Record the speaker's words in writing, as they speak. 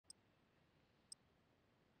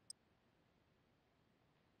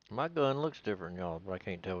My gun looks different, y'all, but I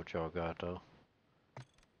can't tell what y'all got though.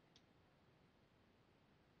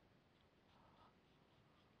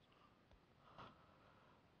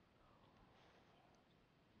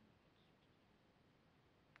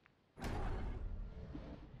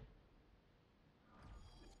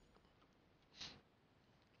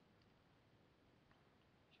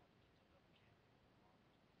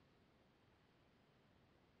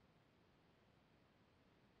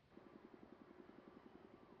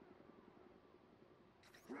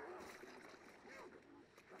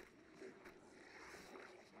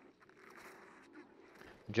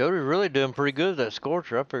 Jody's really doing pretty good with that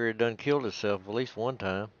Scorcher. I figured it done killed itself at least one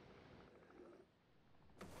time.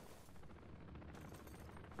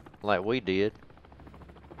 Like we did.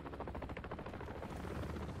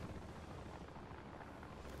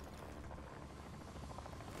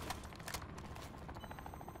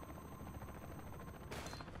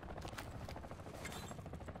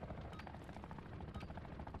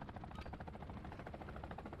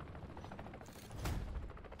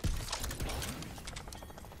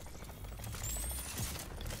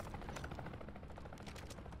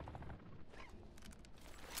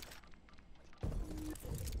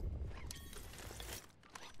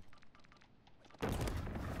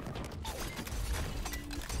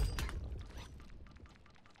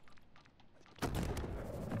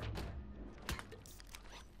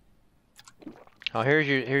 Oh, here's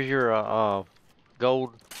your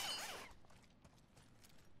gold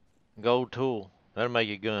tool. That'll make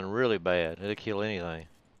your gun really bad. It'll kill anything.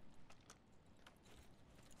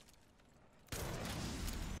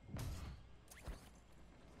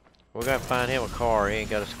 We gotta find him a car. He ain't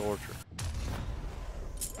got a Scorcher.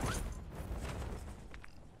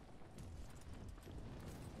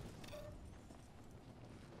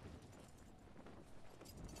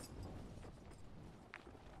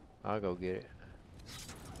 I'll go get it.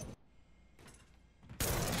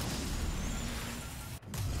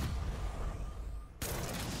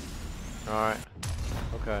 Alright.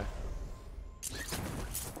 Okay.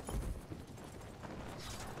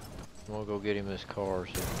 We'll go get him this car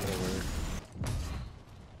so he can get over here.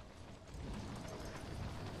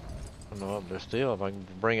 I don't know, but still, if I can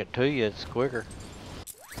bring it to you, it's quicker.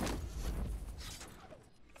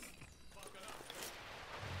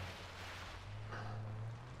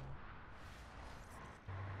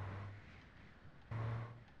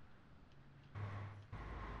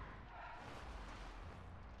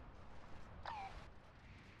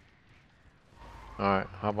 Alright,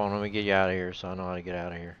 hop on, let me get you out of here so I know how to get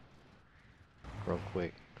out of here. Real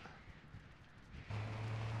quick.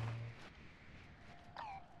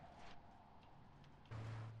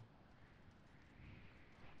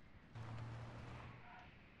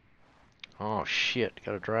 Oh shit,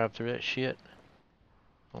 gotta drive through that shit.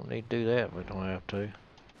 Don't need to do that, but don't have to.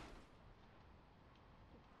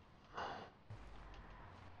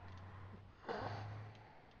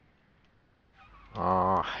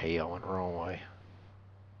 Oh hell, I went the wrong way.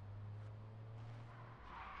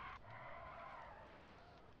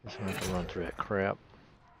 Guess I have to run through that crap.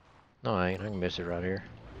 No, I ain't. I can miss it right here.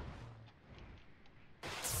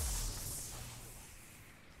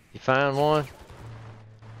 You find one?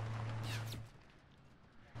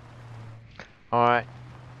 Alright.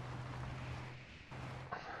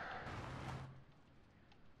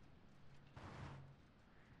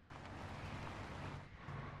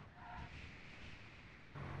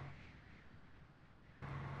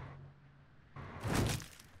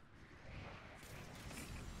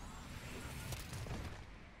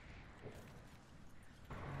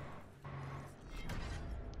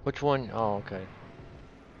 Which one? Oh, okay.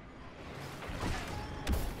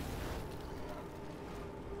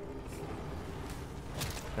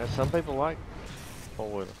 Now, some people like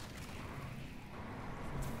four-wheeler.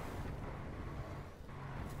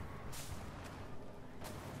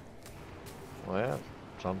 Well,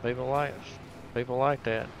 some people like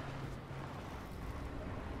that.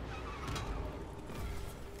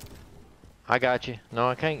 I got you. No,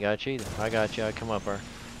 I can't got you either. I got you. I come up there.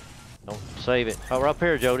 Don't save it. Oh, we're up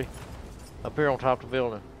here, Jody. Up here on top of the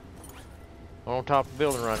building. We're on top of the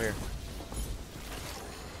building right here.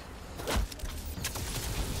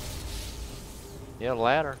 Yeah,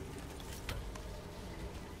 ladder.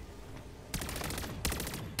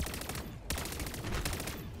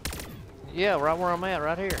 Yeah, right where I'm at,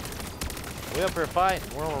 right here. We up here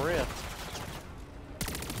fighting. We're on a rift.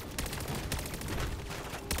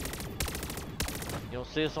 You don't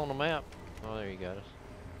see us on the map? Oh, there you got us.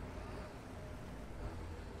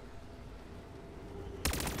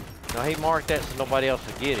 Now he marked that so nobody else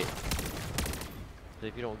will get it. So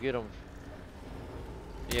if you don't get them,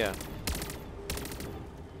 yeah.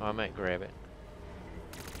 Oh, I meant grab it.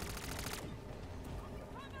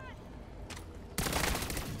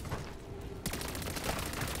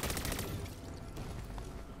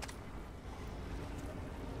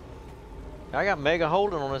 I got mega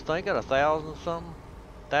holding on this thing. Got 1,000 something,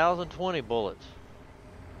 1,020 bullets.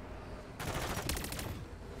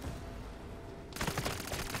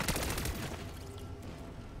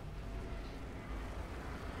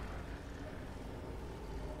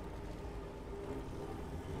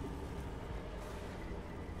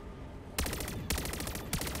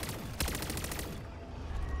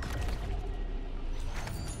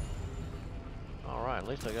 All right, at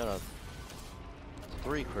least I got a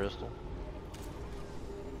 3 crystal.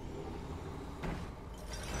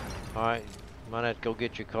 Alright, might have to go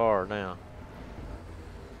get your car now.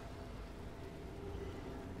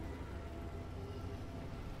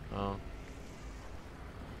 Oh.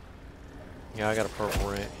 Yeah, I got a purple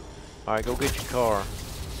wrench. Alright, go get your car.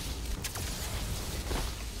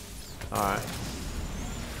 Alright.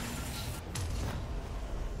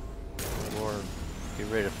 Or get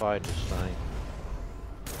ready to fight this thing.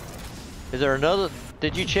 Is there another?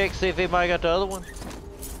 Did you check see if anybody got the other one?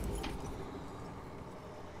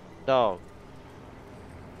 Dog.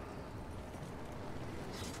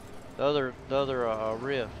 The other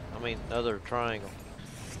rift. I mean, the other triangle.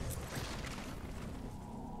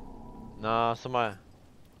 Nah, somebody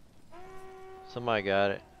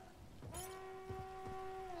got it.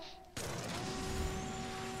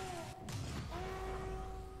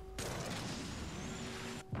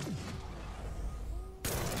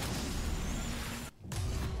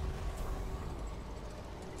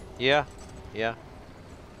 Yeah, yeah.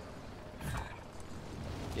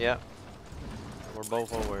 Yeah, we're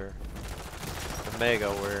both aware. We're mega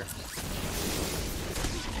aware.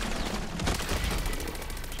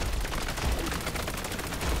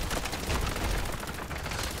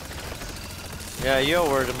 Yeah, you're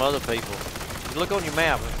aware of them other people. You look on your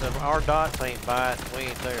map, if our dots ain't by it, we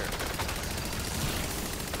ain't there.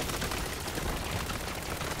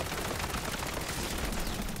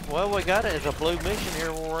 Well, we got it. It's a blue mission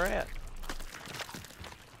here where we're at.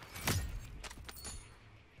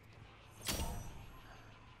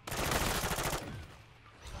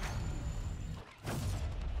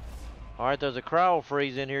 Alright, there's a cryo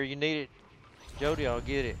freeze in here. You need it. Jody, I'll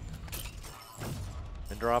get it.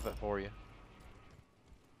 And drop it for you.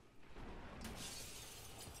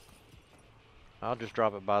 I'll just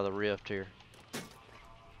drop it by the rift here.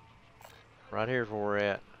 Right here's where we're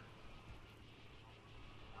at.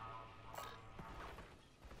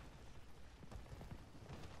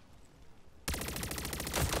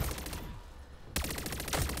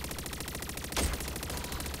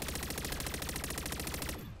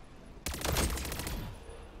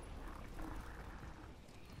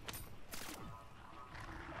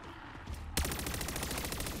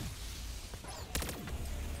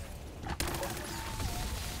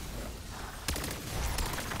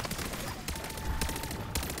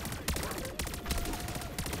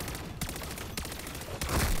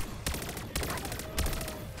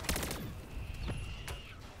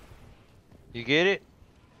 You get it?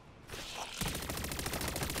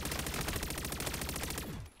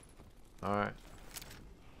 All right.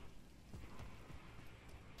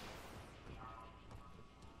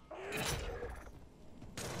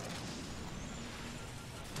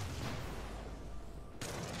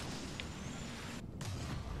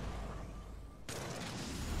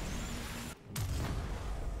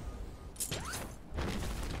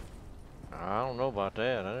 I don't know about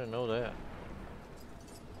that. I didn't know that.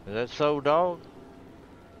 Is that so, dog?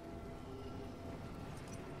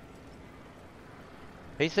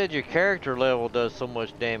 He said your character level does so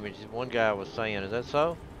much damage. One guy was saying, is that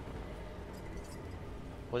so?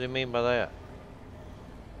 What do you mean by that?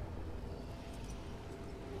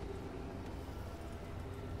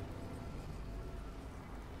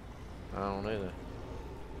 I don't either.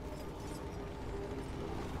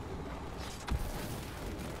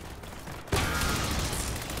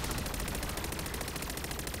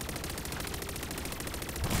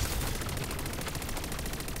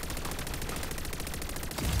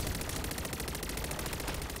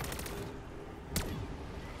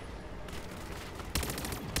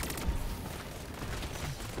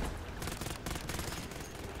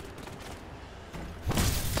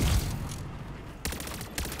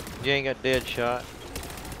 You ain't got dead shot.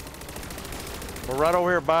 We're right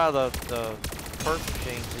over here by the perk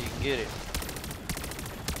machine so you can get it.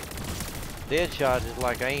 Dead shot is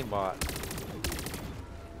like aimbot.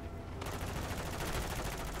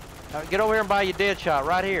 Get over here and buy your dead shot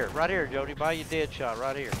right here. Right here, Jody. Buy your dead shot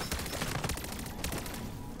right here.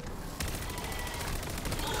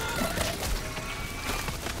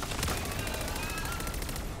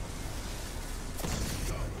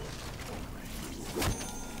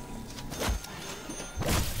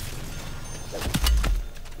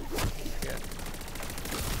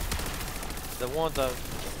 The one the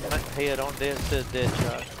head on dead says dead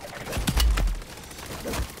shot.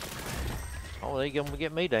 Oh, they gonna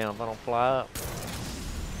get me down if I don't fly up.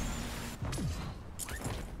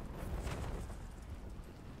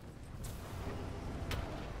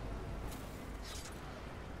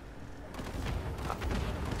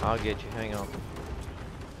 I'll get you. Hang on.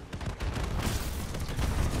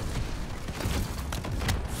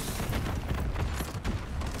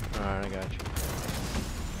 All right, I got you.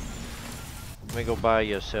 Let me go buy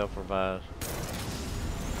you a self-revive.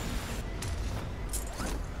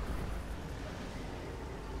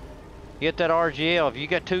 Get that RGL. If you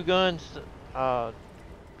got 2 guns, go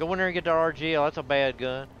in there and get that RGL. That's a bad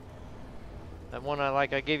gun. That one I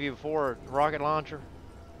gave you before, rocket launcher.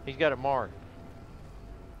 He's got it marked.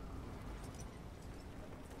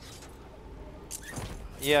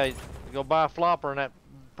 Yeah, go buy a flopper in that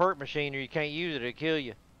perk machine or you can't use it, it'll kill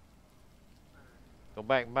you. Go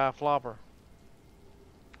back and buy a flopper.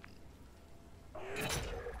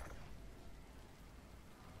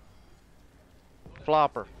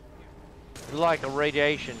 Flopper. It's like a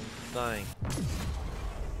radiation thing.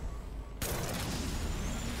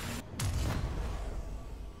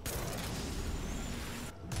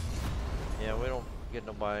 Yeah, we don't get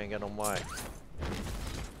nobody, ain't got no mic.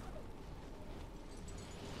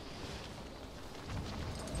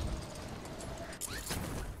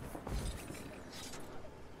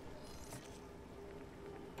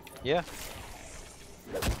 Yeah.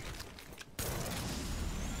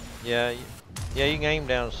 Yeah, you can aim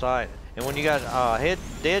down the sight. And when you got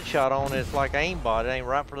dead shot on, it's like aimbot. It ain't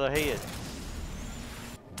right for the head.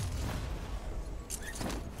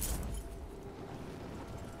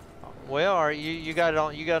 Well, or you got it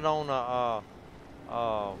on. You got it on.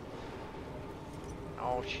 Oh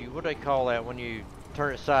shoot, what do they call that when you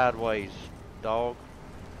turn it sideways, dog?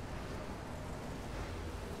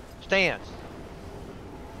 Stance.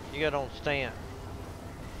 You got it on stance.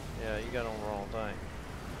 Yeah, you got it on the wrong thing.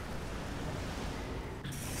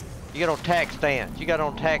 You got on tack stand. You got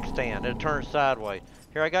on tack stand. It'll turn sideways.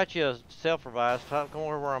 Here, I got you a self-revive. Come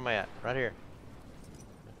over where I'm at. Right here.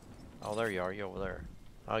 Oh, there you are. You over there.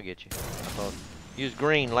 I'll get you. I thought you was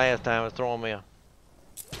green last time. It's throwing me a...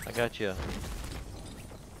 I got you.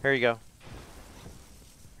 Here you go.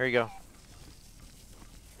 Here you go.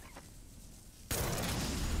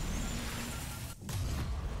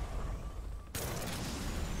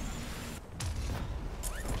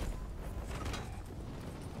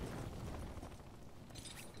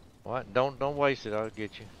 What? Don't waste it. I'll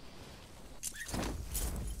get you.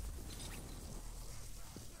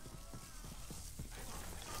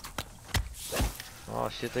 Oh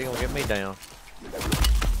shit! They gonna get me down.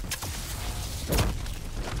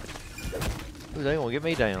 Ooh, they gonna get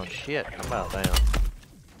me down. Shit! I'm about down.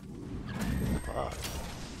 Fuck.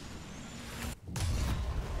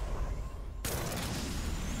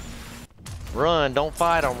 Run! Don't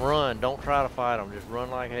fight them. Run! Don't try to fight them. Just run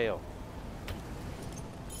like hell.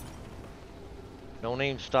 Don't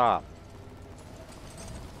even stop.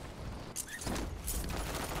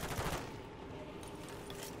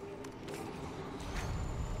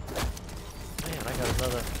 Man, I got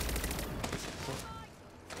another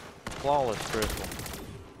flawless crystal.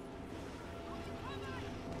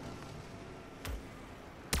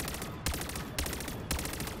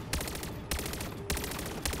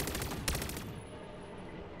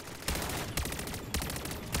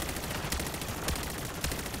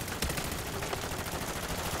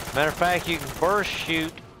 Matter of fact, you can burst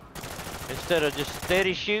shoot instead of just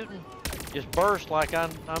steady shooting. Just burst like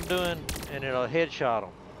I'm doing, and it'll headshot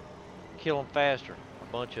them. Kill them faster. A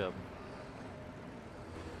bunch of them.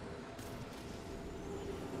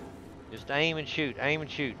 Just aim and shoot, aim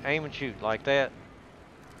and shoot, aim and shoot like that.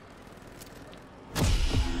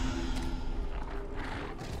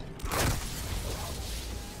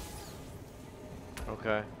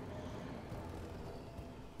 Okay.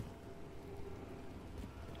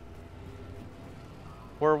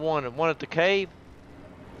 Where one? One at the cave?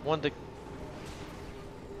 One at the...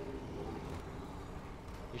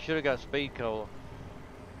 You should have got speed cola.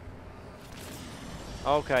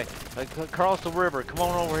 Okay. Across the river. Come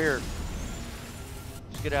on over here.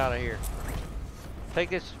 Let's get out of here.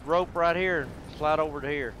 Take this rope right here and slide over to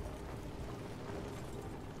here.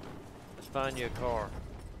 Let's find you a car.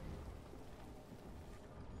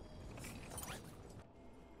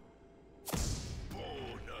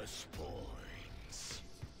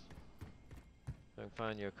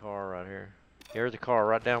 find you a car right here. Here's the car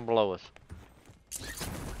right down below us.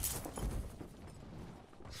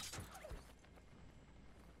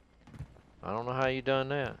 I don't know how you done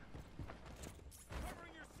that.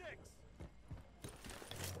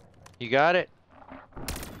 You got it?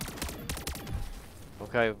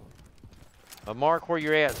 Okay. Mark where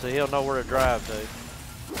you're at so he'll know where to drive to.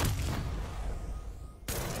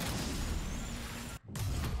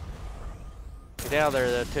 Get out of there,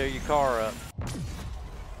 they'll tear your car up.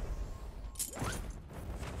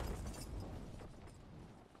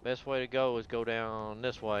 Best way to go is go down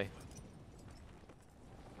this way.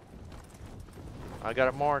 I got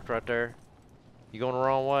it marked right there. You going the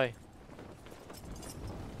wrong way.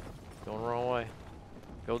 Going the wrong way.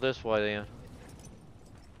 Go this way then.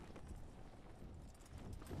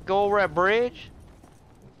 Go over that bridge.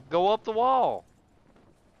 Go up the wall.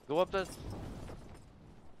 Go up the...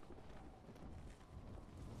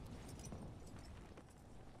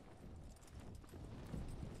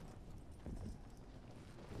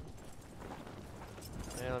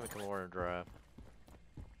 Yeah, let me come over and drive.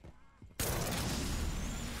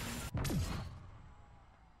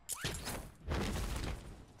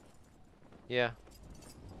 Yeah.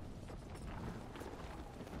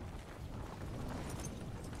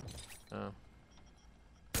 Oh.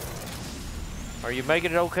 Are you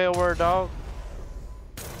making it okay over there, dog?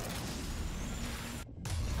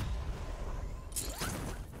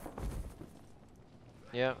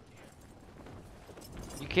 Yeah.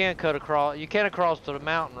 You can cut across. You can across to the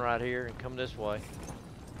mountain right here and come this way.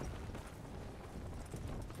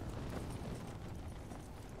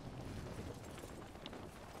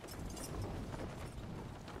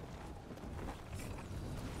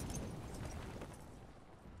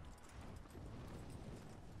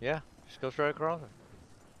 Yeah, just go straight across it.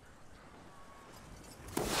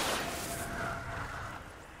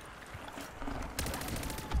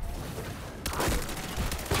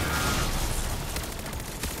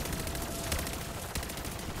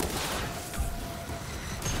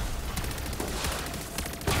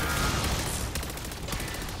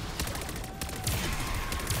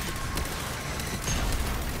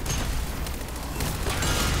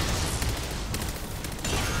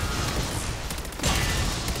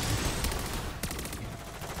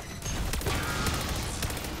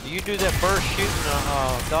 You do that burst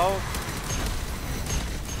shooting, dog.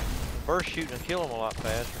 Burst shooting will kill them a lot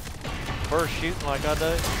faster. Burst shooting like I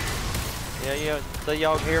do. Yeah, so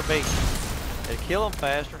y'all can hear me. It'll kill them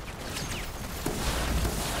faster.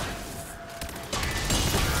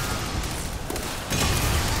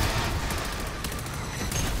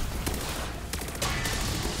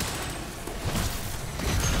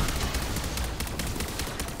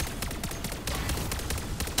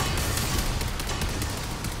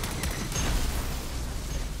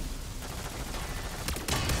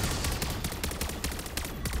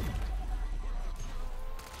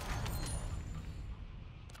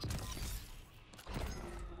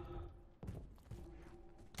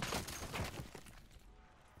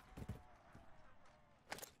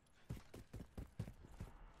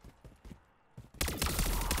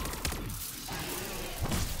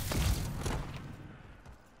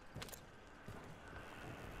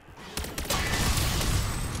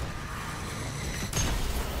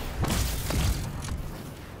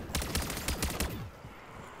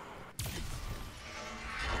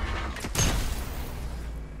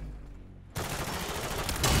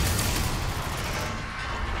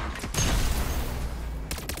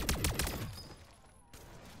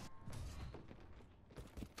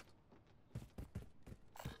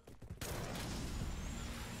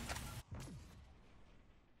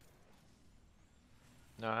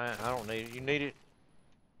 No, I don't need it. You need it?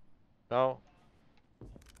 No.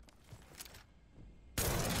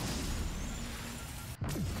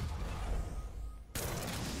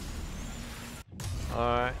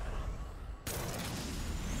 Alright.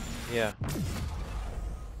 Yeah.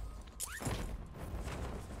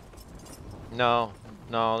 No,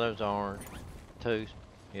 there's orange. Twos.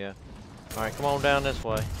 Yeah. Alright, come on down this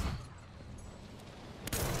way.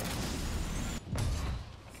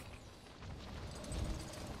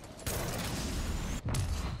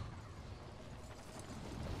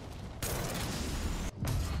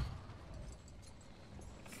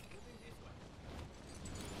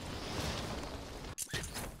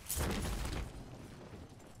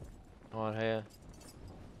 What had?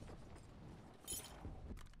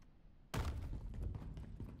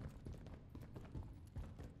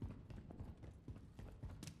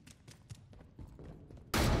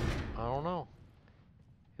 I don't know.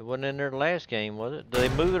 It wasn't in there the last game, was it? Do they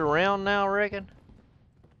move it around now, I reckon?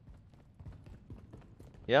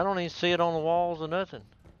 Yeah, I don't even see it on the walls or nothing.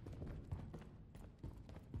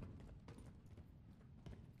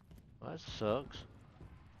 That sucks.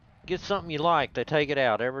 Get something you like, they take it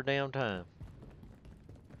out every damn time.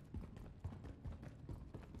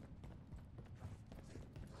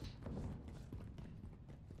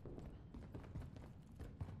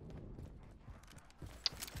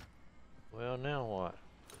 Well, now what?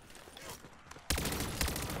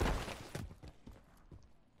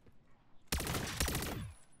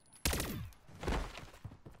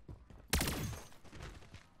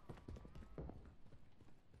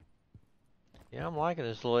 Yeah, I'm liking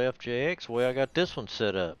this little FJX way I got this one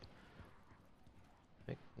set up.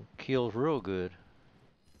 It kills real good.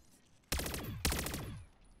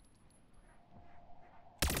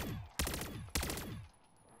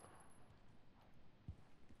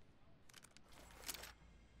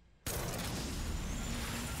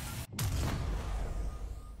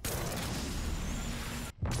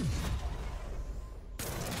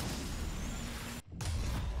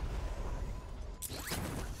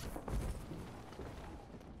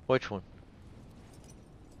 Which one?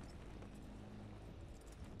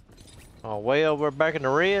 Oh, way over back in the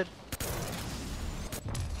red?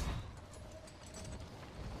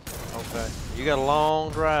 Okay. You got a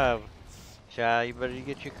long drive. Shy, you better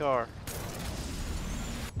get your car.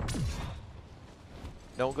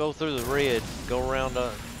 Don't go through the red. Go around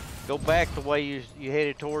go back the way you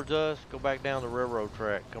headed towards us. Go back down the railroad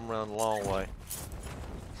track. Come around the long way.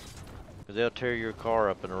 Because they'll tear your car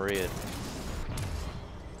up in the red.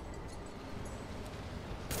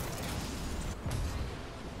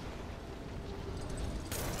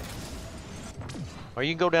 Or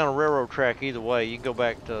you can go down a railroad track either way. You can go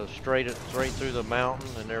back to straight through the mountain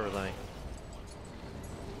and everything.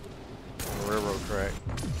 On the railroad track.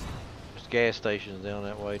 There's gas stations down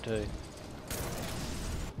that way too.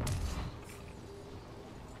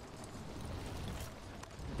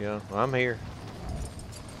 Yeah, I'm here.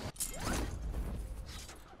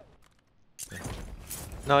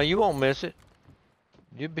 No, you won't miss it.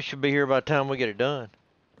 You should be here by the time we get it done.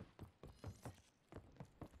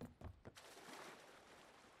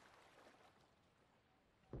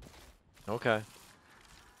 Okay.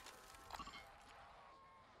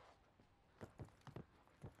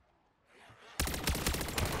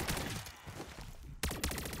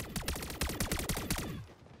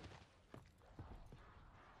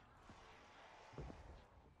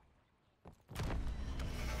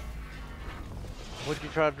 What'd you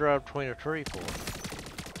try to drive between a tree for?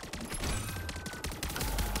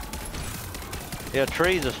 Yeah,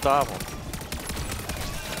 trees will stop them.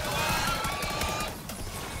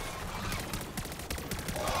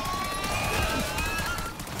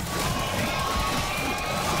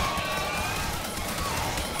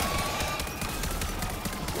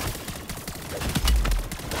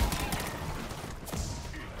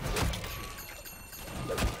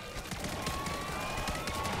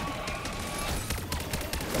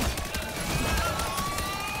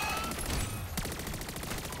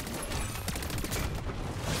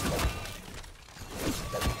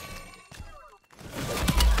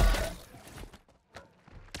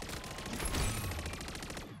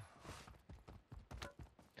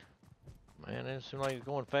 Man, it seems like you're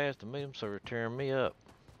going fast to me, so they're tearing me up.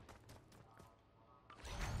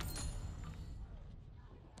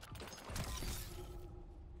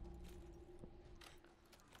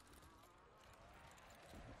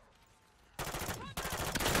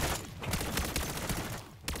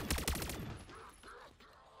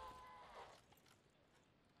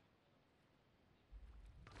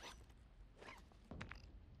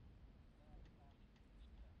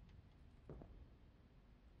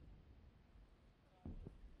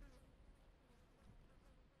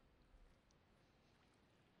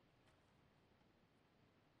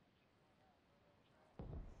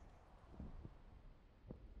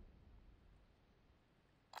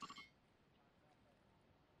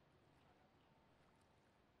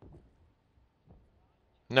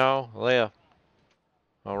 No, left.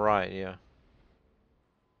 All right, yeah.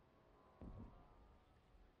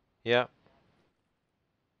 Yep.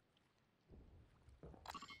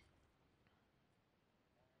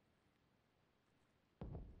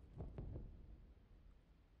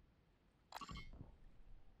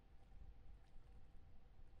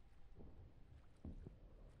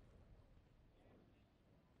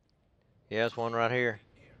 Yeah, there's one right here.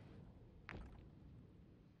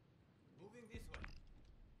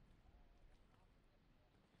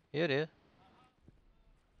 Yeah, it is.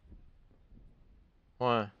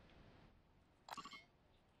 Why?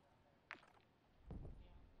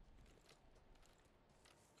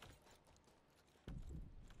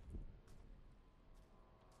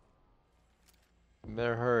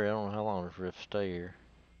 Better hurry. I don't know how long this rift stay here.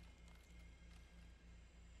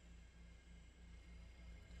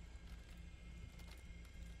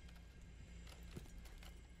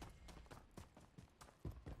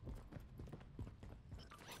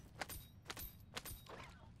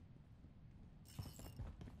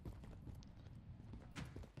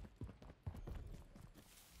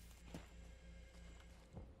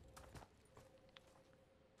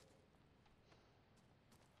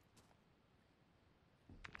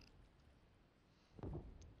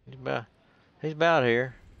 He's about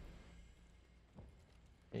here.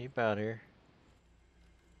 He's about here.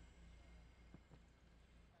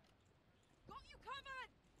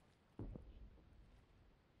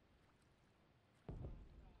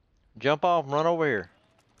 Jump off and run over here.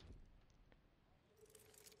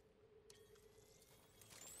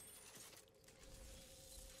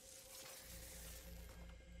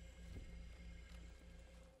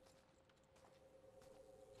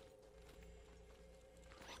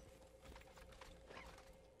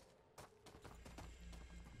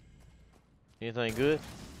 Anything good?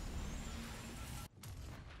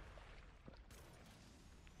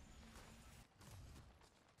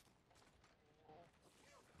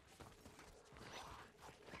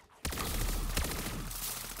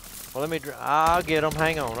 Well, I'll get him.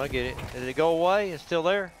 Hang on, I'll get it. Did it go away? It's still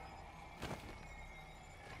there?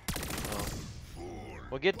 Oh.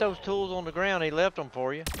 Well, get those tools on the ground. He left them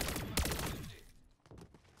for you.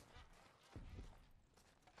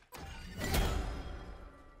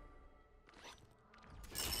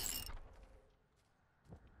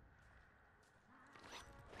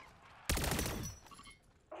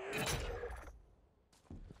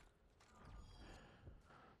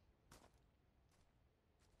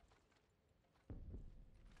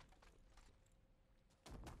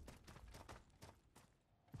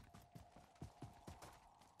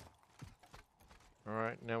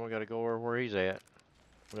 Alright, now we gotta go over where he's at.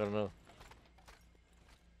 We gotta know.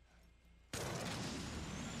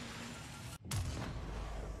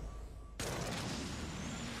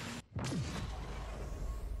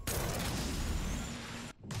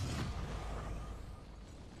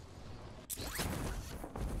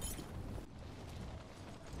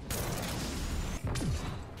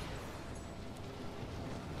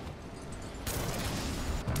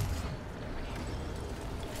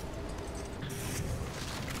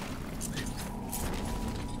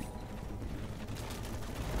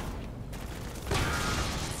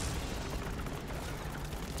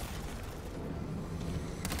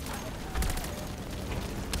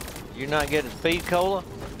 You're not getting speed cola?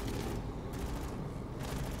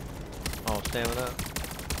 Oh, stamina.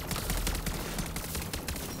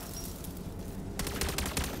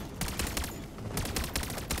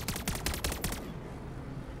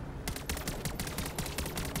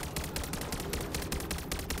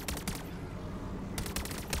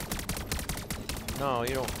 No,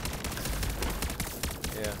 you don't.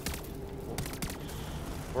 Yeah.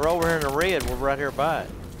 We're over here in the red. We're right here by it.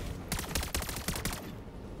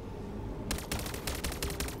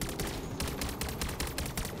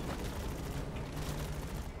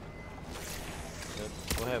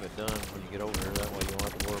 We'll have it done when you get over here. That way you don't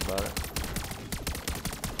have to worry about it.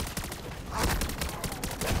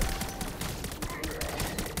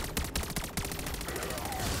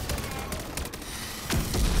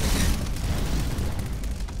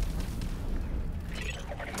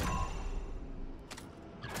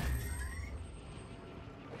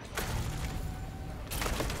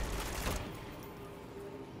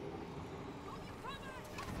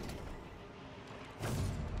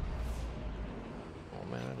 Oh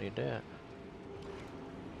man, I need that.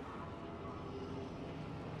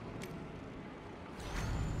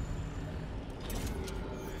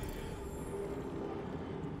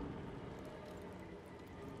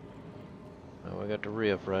 Now we got the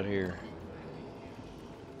rift right here.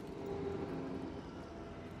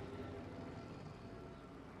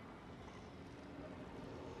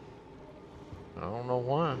 I don't know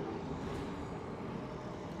why.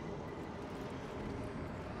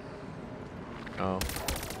 Oh.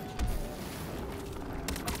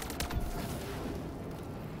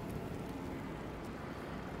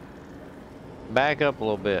 Back up a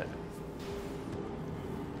little bit.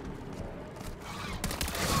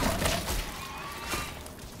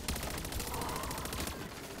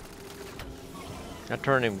 I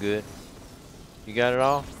turned him good. You got it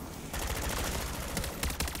all?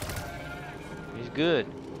 He's good.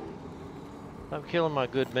 I'm killing my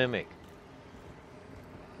good mimic.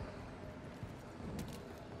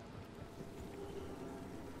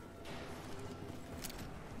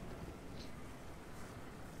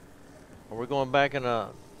 Are we going back in a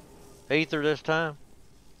ether this time?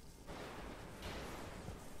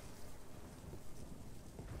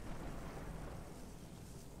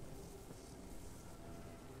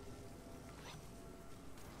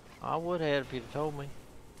 I would have if you'd have told me.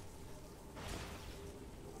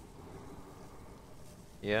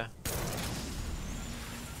 Yeah.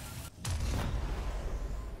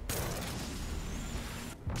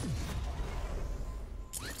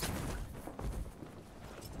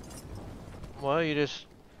 Well, you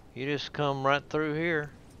just come right through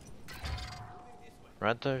here.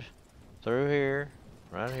 Right there. Through here.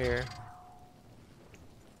 Right here.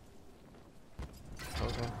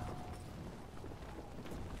 Okay.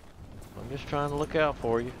 I'm just trying to look out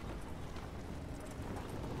for you.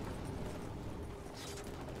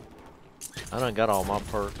 I done got all my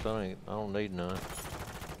perks. I don't need none.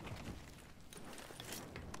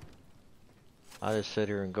 I just sit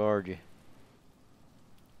here and guard you.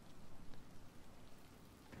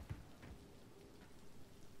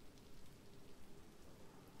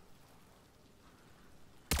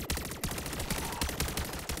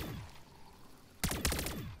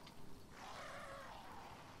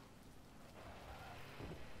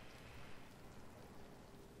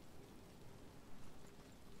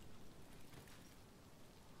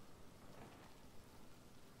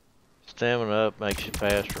 Stamina up makes you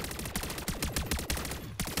faster.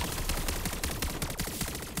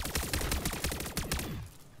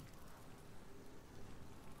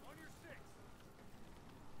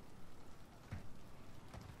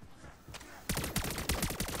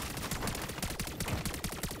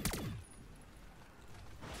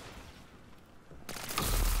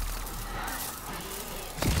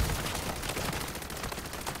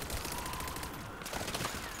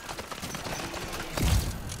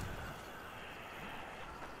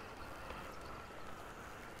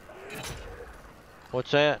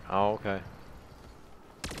 What's that? Oh, okay.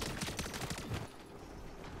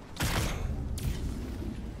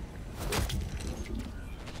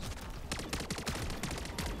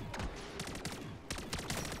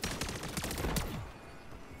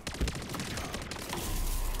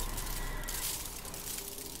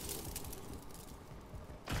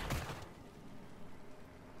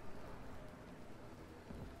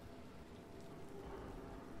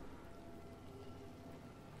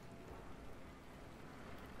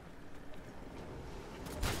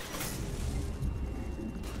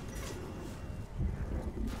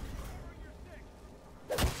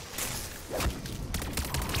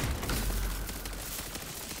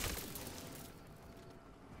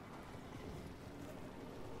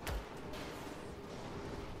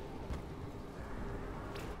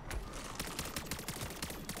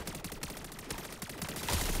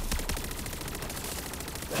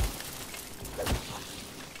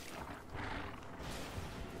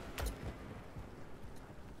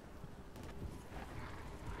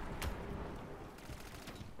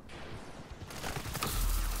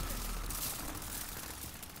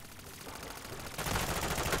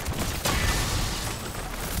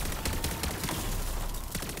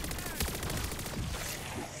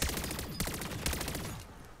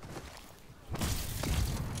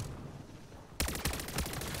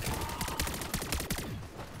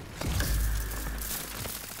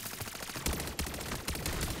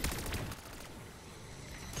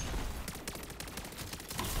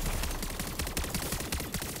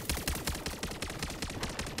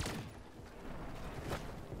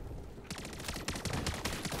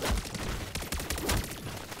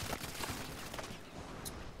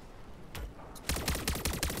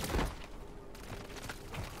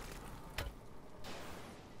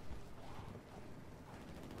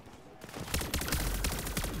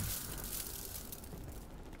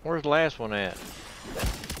 Where's the last one at?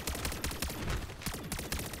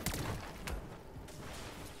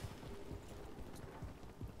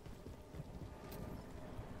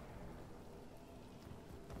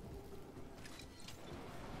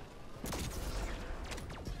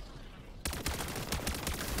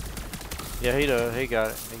 Yeah, he does. He got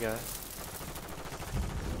it. He got it.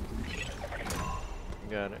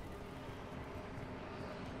 Got it.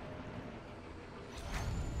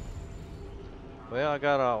 Well, I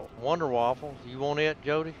got a Wonder Waffle. You want it,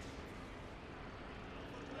 Jody?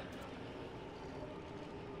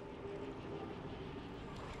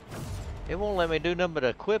 It won't let me do nothing but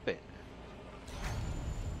equip it.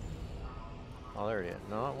 Oh, there it is.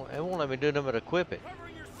 No, it won't let me do nothing but equip it.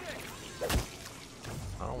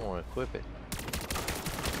 I don't want to equip it.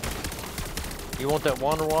 You want that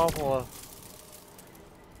Wonder Waffle?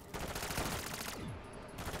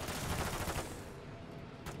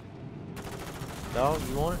 Dog,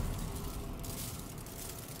 you want it?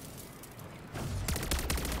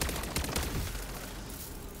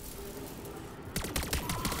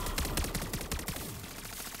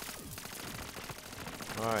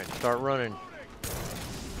 Alright, start running.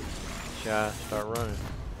 Shy, start running.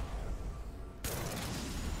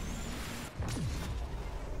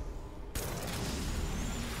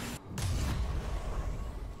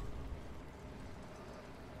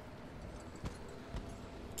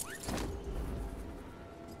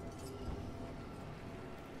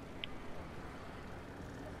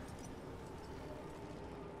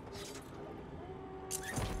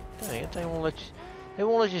 Dang it, they won't let you. They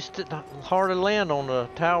won't let you hardly land on the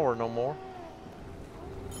tower no more.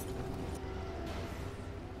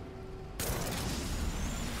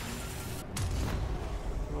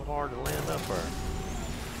 Real hard to land up there.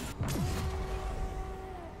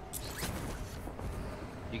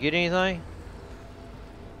 You get anything?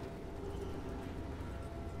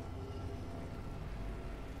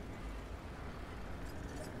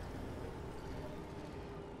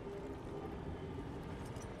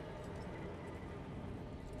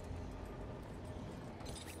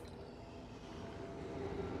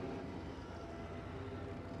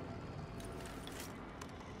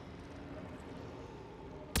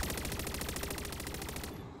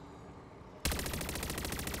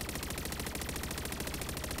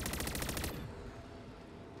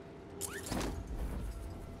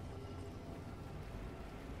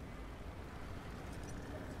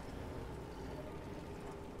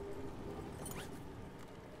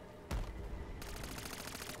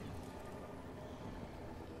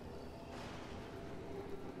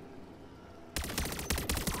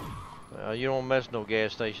 You don't mess no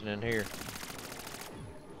gas station in here.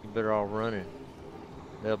 You better all run it.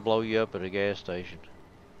 They'll blow you up at a gas station.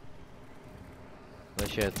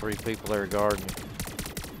 Unless you had 3 people there guarding you.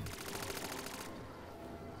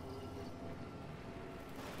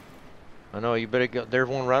 I know, you better go. There's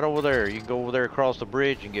one right over there. You can go over there across the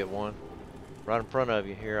bridge and get one. Right in front of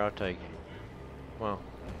you. Here, I'll take you. Come on.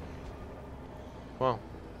 Come on.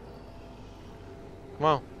 Come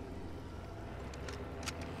on.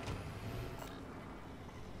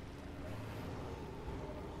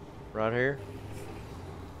 Right here.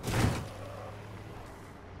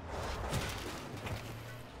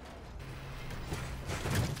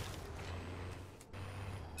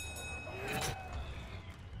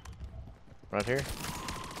 Right here.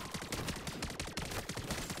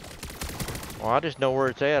 Well, I just know where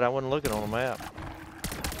it's at. I wasn't looking on the map.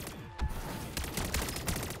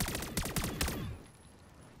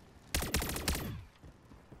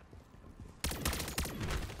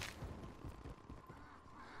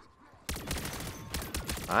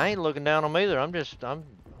 I ain't looking down on them either. I'm just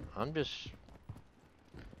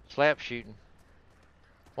slap shooting.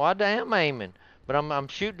 Well, I am aiming, but I'm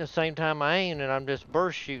shooting the same time I aim, and I'm just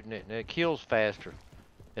burst shooting it, and it kills faster.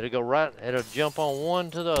 It'll go right. It'll jump on one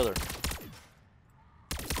to the other.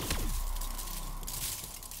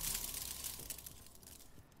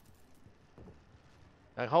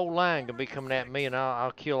 That whole line can be coming at me, and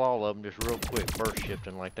I'll kill all of them just real quick, burst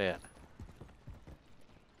shifting like that.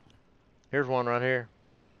 Here's one right here.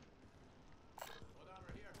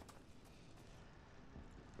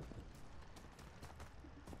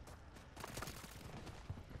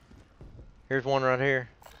 Here's one right here.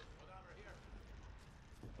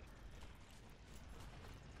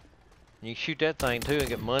 You can shoot that thing too and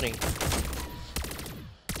get money.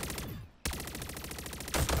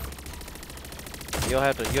 You'll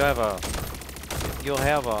have a thing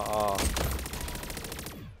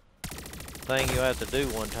you'll have to do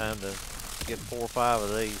one time to get 4 or 5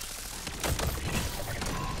 of these.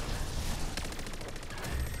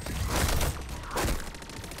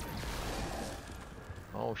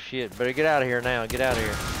 Oh shit, better get out of here now, get out of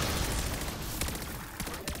here.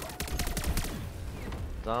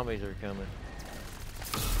 Zombies are coming.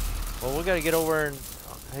 Well, we gotta get over and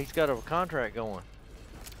he's got a contract going.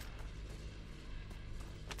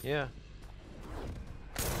 Yeah.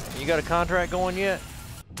 You got a contract going yet?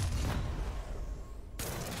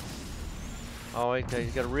 Oh, okay,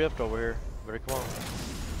 he's got a rift over here. Better come on.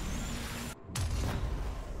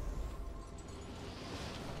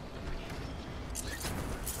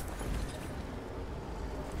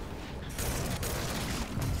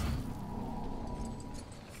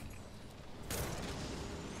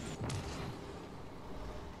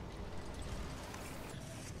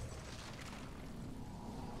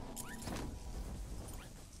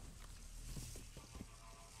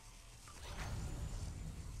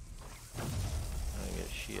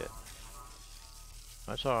 Shit.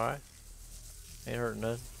 That's alright. Ain't hurting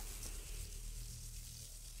nothing.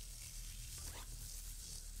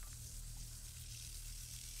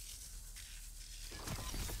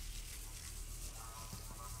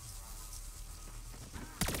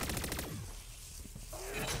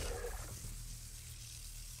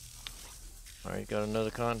 Alright, got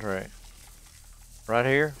another contract. Right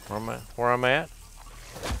here, where I'm at.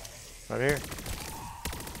 Right here.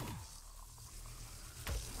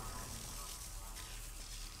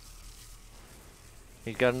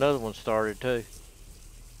 He's got another one started too.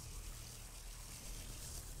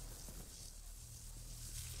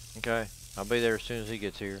 Okay, I'll be there as soon as he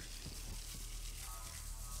gets here.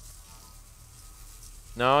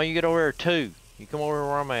 No, you get over here too. You come over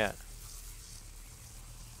where I'm at.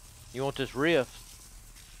 You want this rift?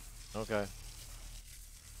 Okay.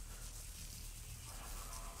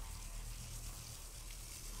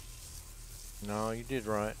 No, you did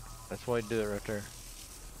right. That's the way to do it right there.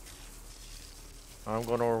 I'm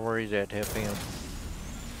going over where he's at to help him.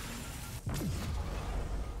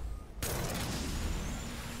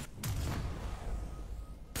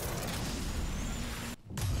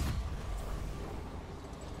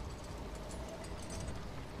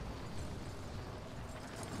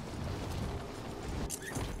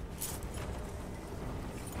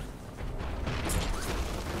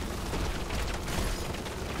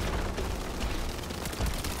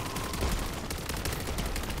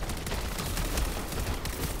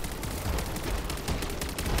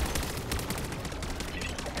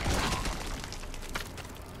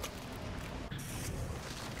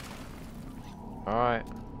 Alright.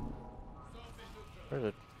 There's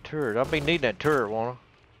a turret. I'll be needing that turret, won't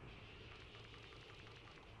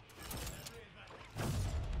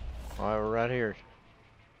I? Alright, we're right here.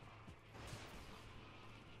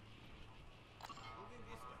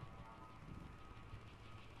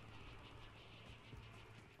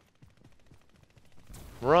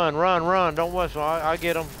 Run, run, run. Don't whistle. I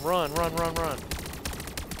get him. Run, run, run, run.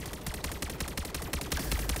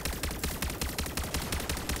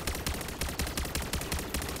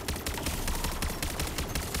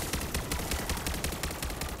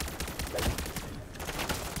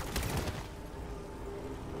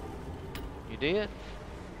 You did?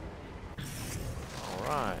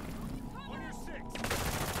 Alright.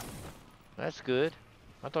 That's good.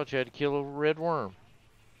 I thought you had to kill a red worm.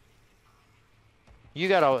 You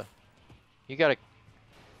gotta...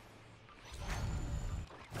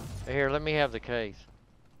 Here, let me have the case.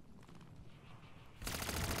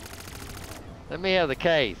 Let me have the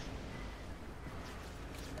case.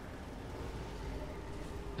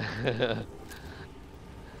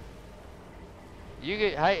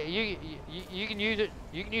 Hey, you can use it.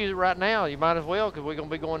 You can use it right now. You might as well, because we're gonna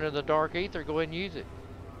be going into the dark ether. Go ahead and use it.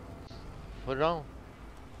 Put it on.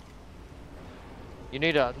 You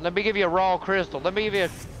need a. Let me give you a raw crystal. Let me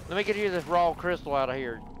get you this raw crystal out of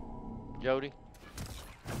here, Jody.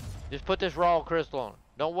 Just put this raw crystal on it.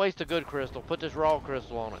 Don't waste a good crystal. Put this raw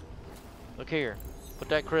crystal on it. Look here. Put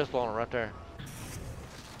that crystal on it right there.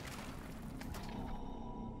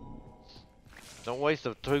 Don't waste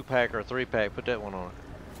a 2-pack or a 3-pack. Put that one on it.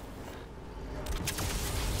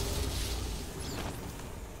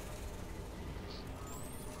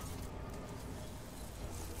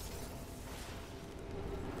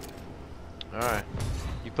 Alright.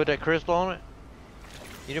 You put that crystal on it?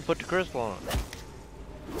 You didn't put the crystal on it.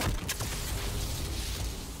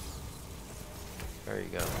 There you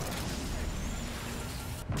go.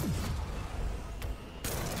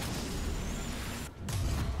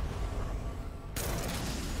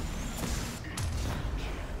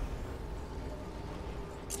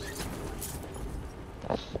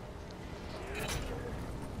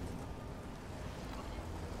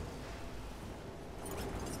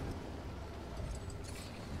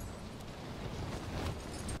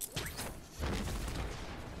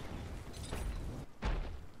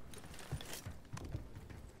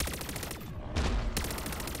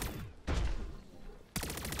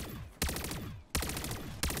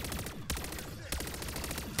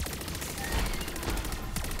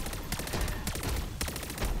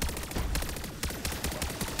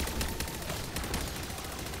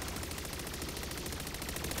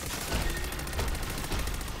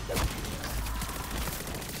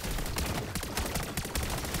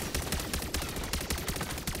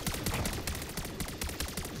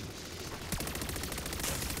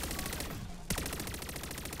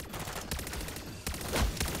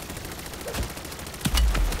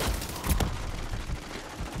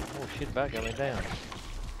 Shit, back got me down.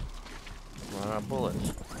 Run out of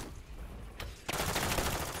bullets.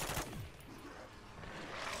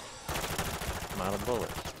 I'm out of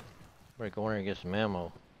bullets. Better go in here and get some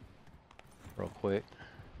ammo. Real quick.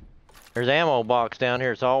 There's an ammo box down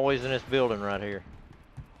here. It's always in this building right here.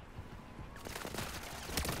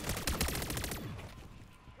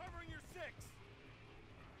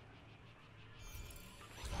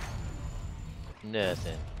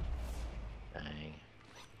 Nothing. Dang.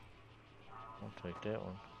 I'll take that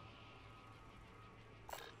one.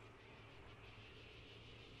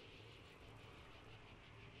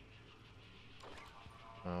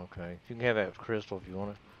 Okay. You can have that crystal if you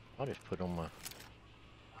want it. I'll just put on my...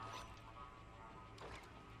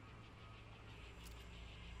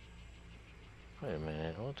 Wait a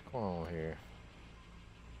minute. What's going on here?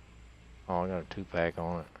 Oh, I got a 2-pack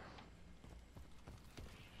on it.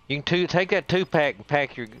 You can take that 2-pack and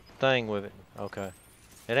pack your thing with it. Okay.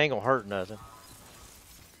 It ain't gonna hurt nothing.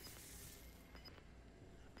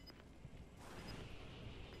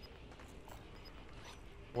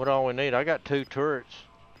 What all we need? I got 2 turrets.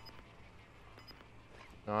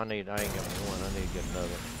 No, I ain't got one. I need to get another.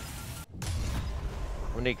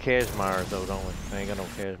 We need Casmires though, don't we? I ain't got no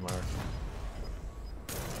Casmires.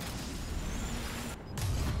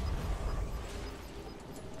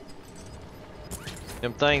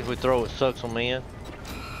 Them things we throw, it sucks them in.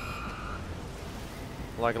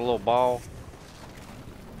 Like a little ball.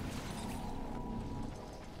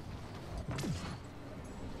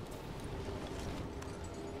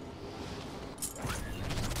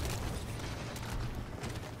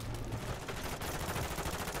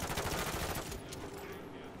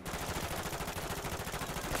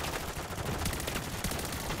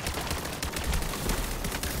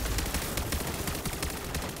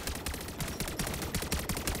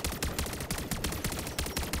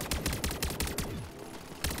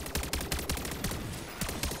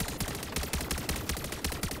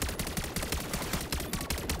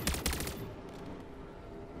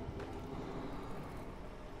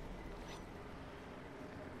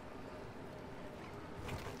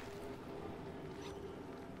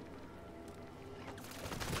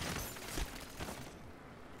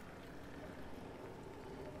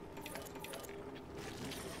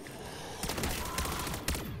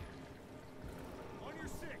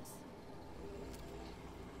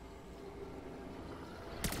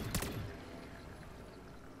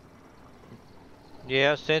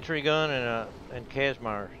 Yeah, sentry gun and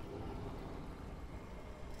Casmires.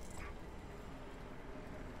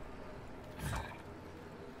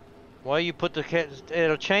 Why you put the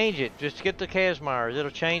it'll change it. Just get the Casmires. It'll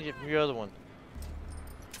change it from your other one.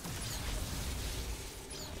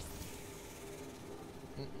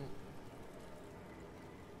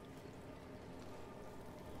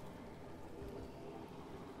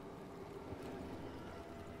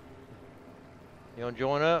 You wanna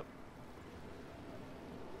join up?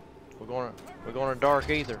 We're going to dark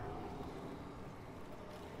ether.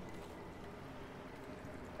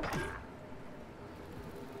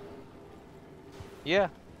 Yeah.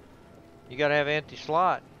 You gotta have an empty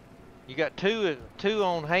slot. You got two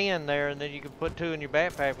on hand there, and then you can put 2 in your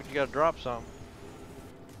backpack, but you gotta drop some.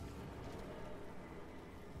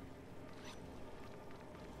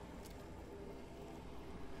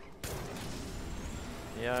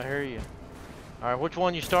 Yeah, I hear you. Alright, which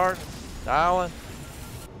one you start? The island?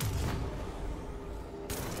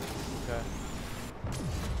 Okay.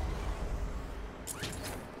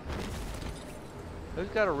 Who's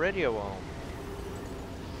got a radio on?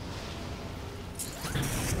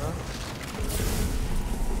 Huh?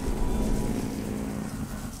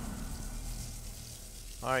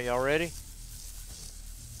 Alright, y'all ready?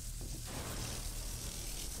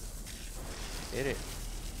 Hit it.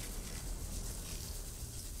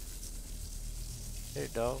 Hit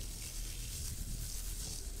it, dog.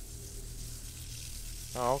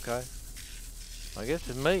 Oh, okay. I guess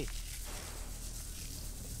it's me.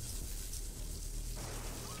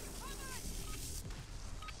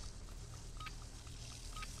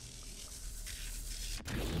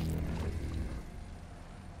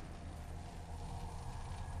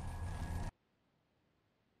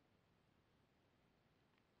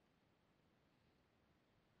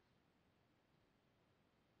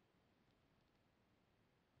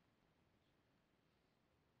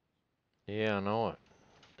 Yeah, I know it.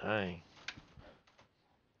 Dang.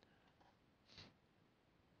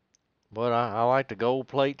 But I like the gold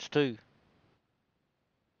plates too.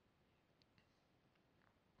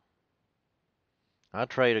 I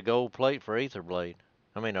trade a gold plate for ether blade.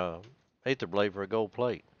 I mean, ether blade for a gold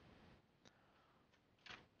plate.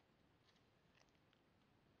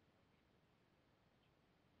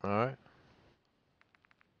 All right.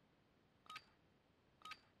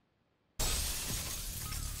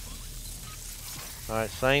 All right,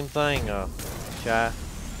 same thing, Shy.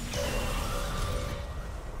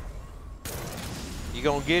 You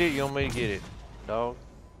gonna get it? You want me to get it, dog?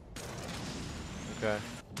 Okay.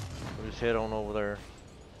 We'll just head on over there.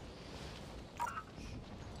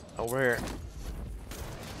 Over here.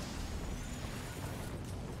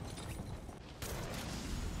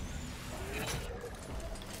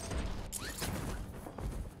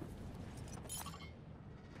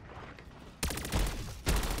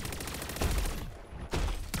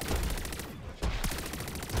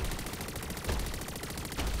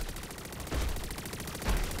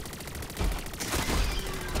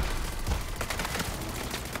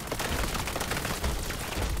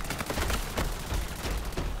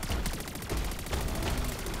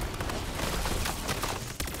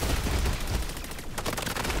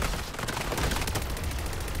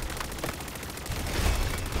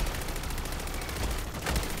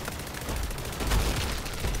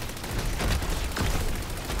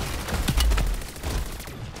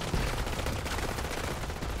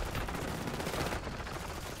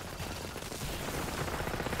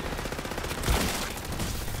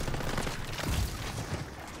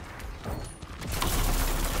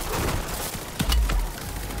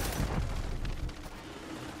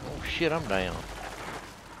 shit, I'm down.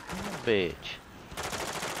 Bitch.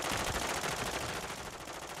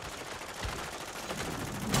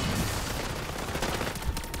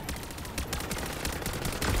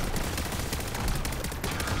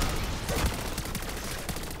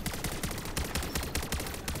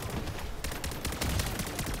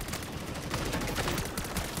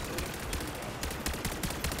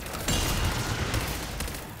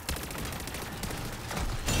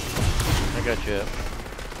 I got you up.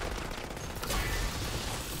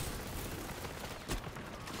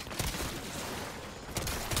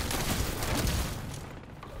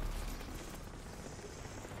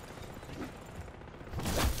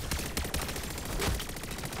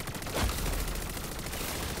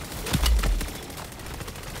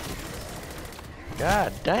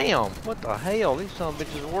 God damn, what the hell? These son of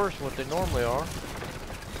bitches are worse than what they normally are.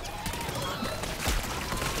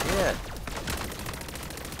 Shit.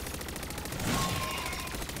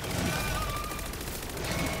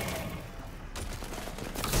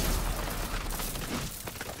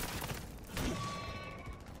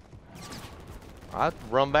 I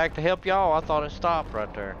run back to help y'all. I thought it stopped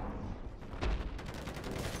right there.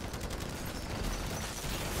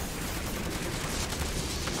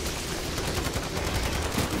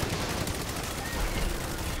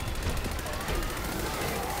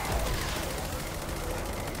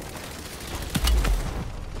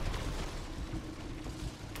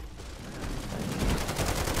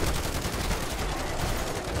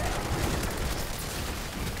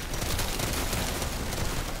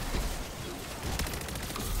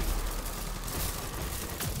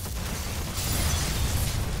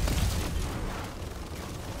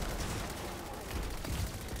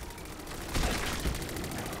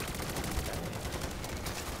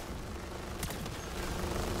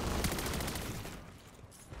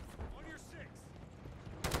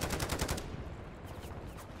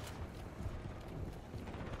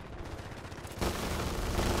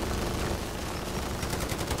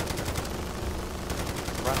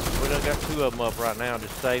 We done got two of them up right now,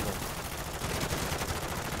 just save them.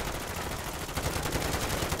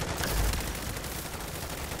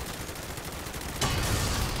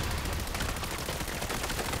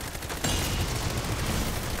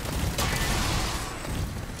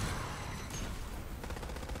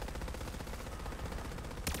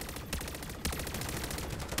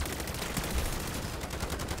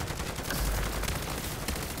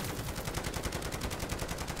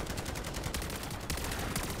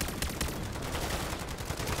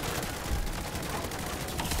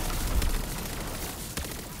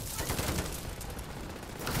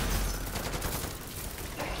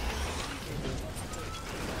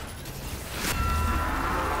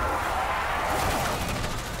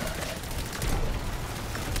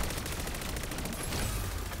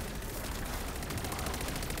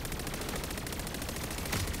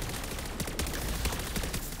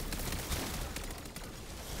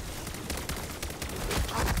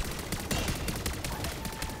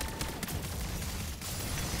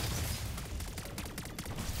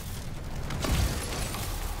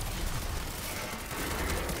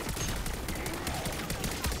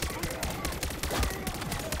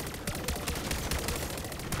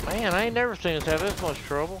 Man, I ain't never seen us have this much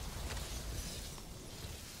trouble.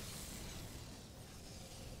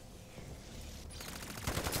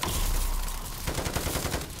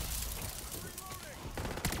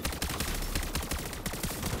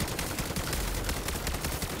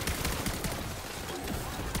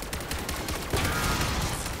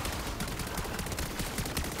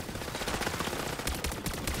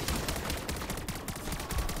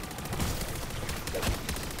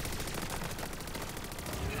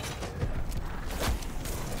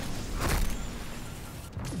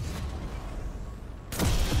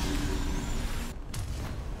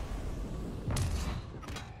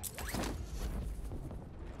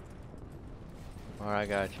 Alright, I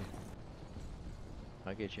got you.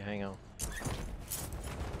 I'll get you, hang on.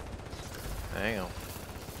 Hang on.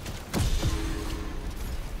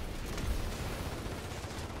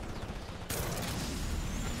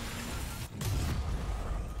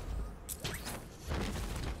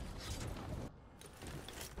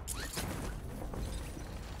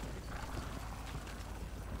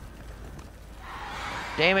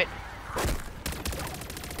 Damn it!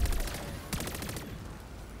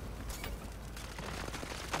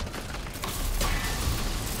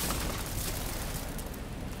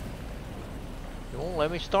 You won't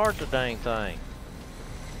let me start the dang thing.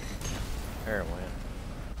 There it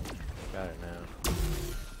went. Got it now.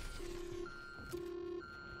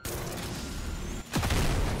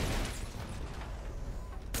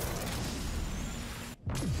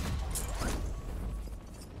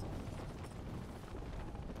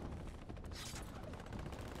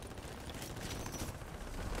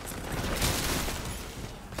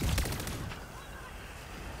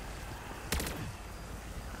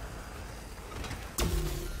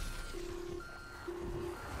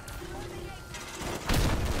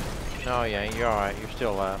 No, you ain't. You're alright. You're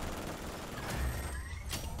still alive.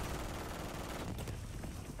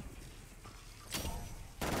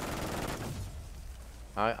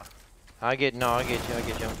 I get you. I'm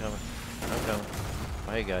coming.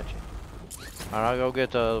 I got you. Alright, I'll go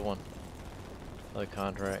get the other one. The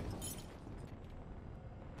contract.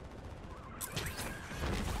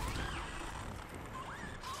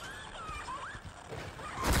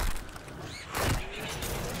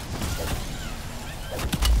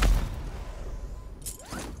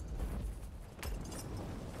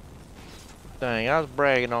 Dang, I was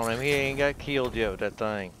bragging on him. He ain't got killed yet with that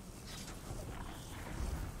thing.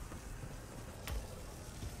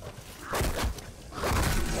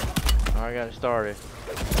 I got it started.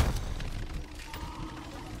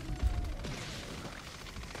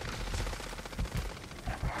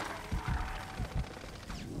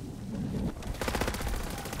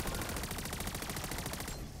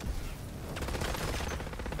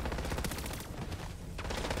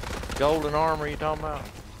 Golden armor you talking about?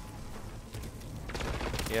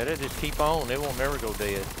 Yeah, they just keep on. They won't never go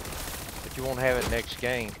dead. But you won't have it next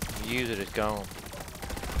game. You use it, it's gone.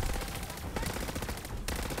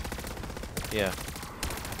 Yeah.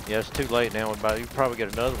 Yeah, it's too late now. You probably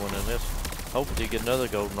get another one in this. Hopefully you get another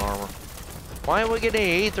golden armor. Why ain't we getting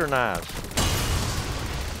any ether knives?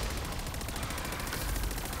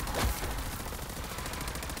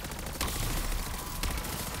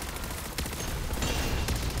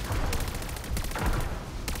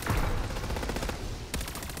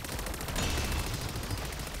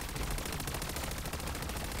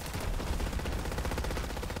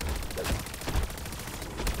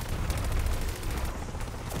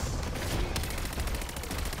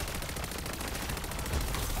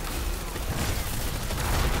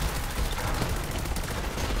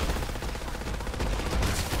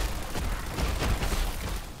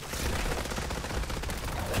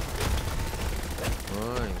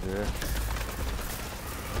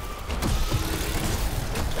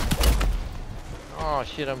 Oh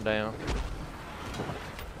shit, I'm down.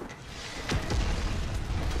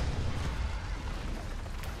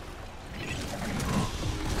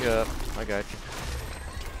 Yeah, I got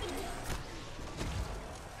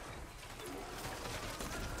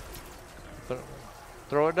you.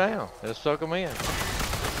 Throw it down. Let's suck them in.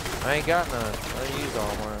 I ain't got none. I used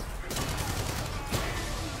all mine.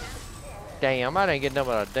 Damn, I didn't get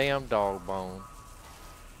nothing but a damn dog bone.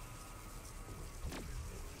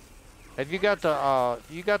 Have you got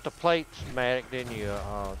the plate schematic, didn't you,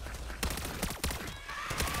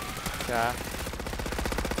 Sky?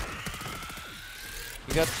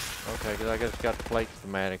 You got, okay, because I just got the plate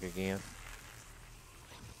schematic again.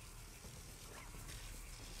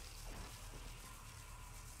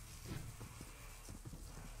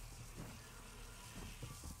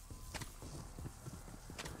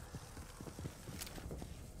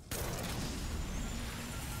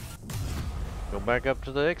 Go back up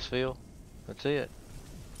to the X field. That's it.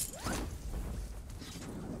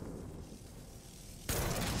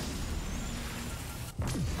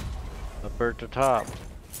 Up there at the top.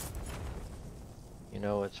 You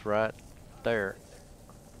know, it's right there.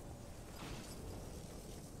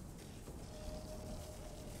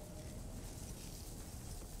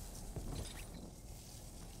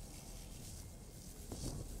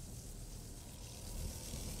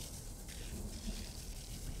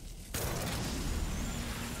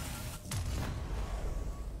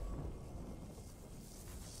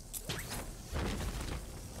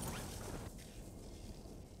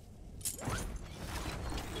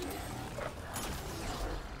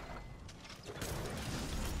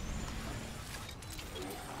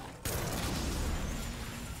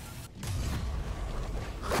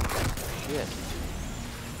 Shit.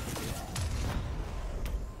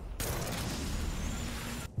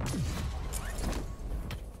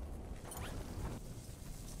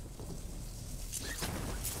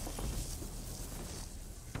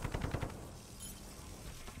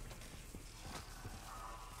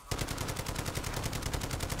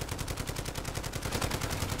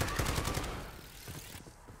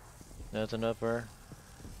 Nothing up there.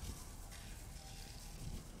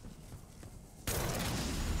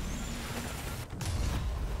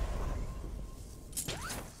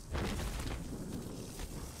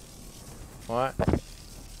 What?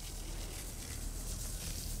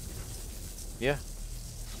 Yeah.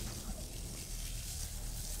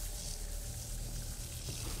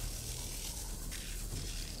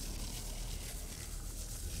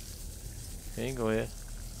 You can go ahead.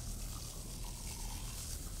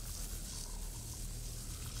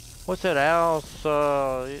 What's that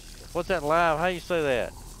what's that live? How you say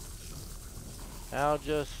that?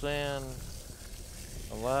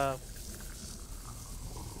 Aljustwanalive.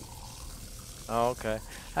 Oh, okay.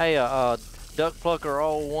 Hey, Duck Plucker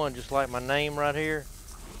 01, just like my name right here.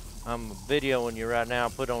 I'm videoing you right now. I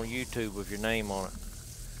put on YouTube with your name on it.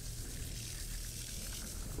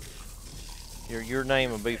 Your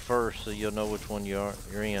name will be first, so you'll know which one you're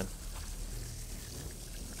in.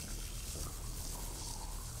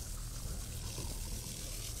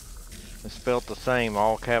 It's spelled the same,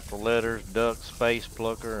 all capital letters, Duck, space,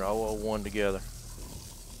 Plucker, and 001 together.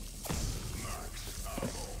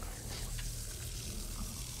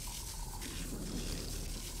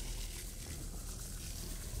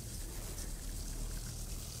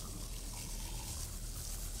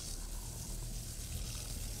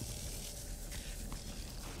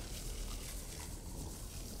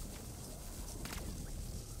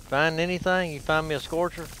 Find anything? You find me a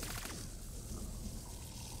scorcher?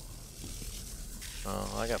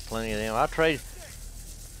 Oh, I got plenty of them. I trade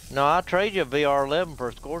you a VR11 for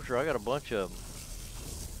a scorcher. I got a bunch of them.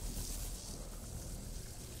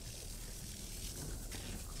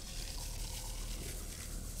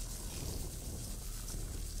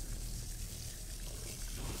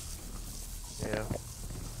 Yeah.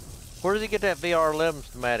 Where does he get that VR11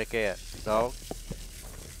 schematic at, dog?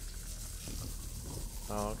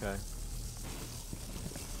 Oh, okay.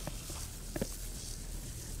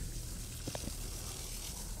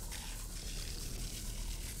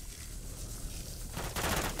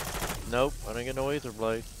 Nope, I didn't get no ether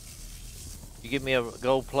blade. You give me a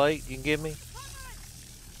gold plate, you can give me?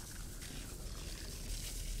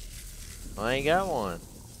 I ain't got one.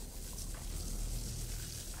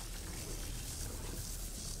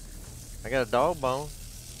 I got a dog bone.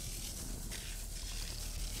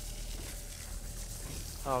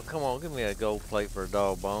 Oh, come on, give me a gold plate for a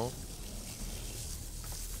dog bone.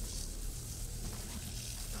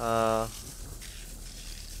 I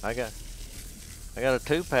got a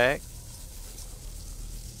 2-pack.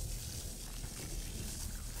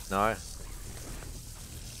 No,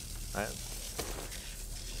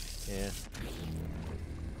 yeah.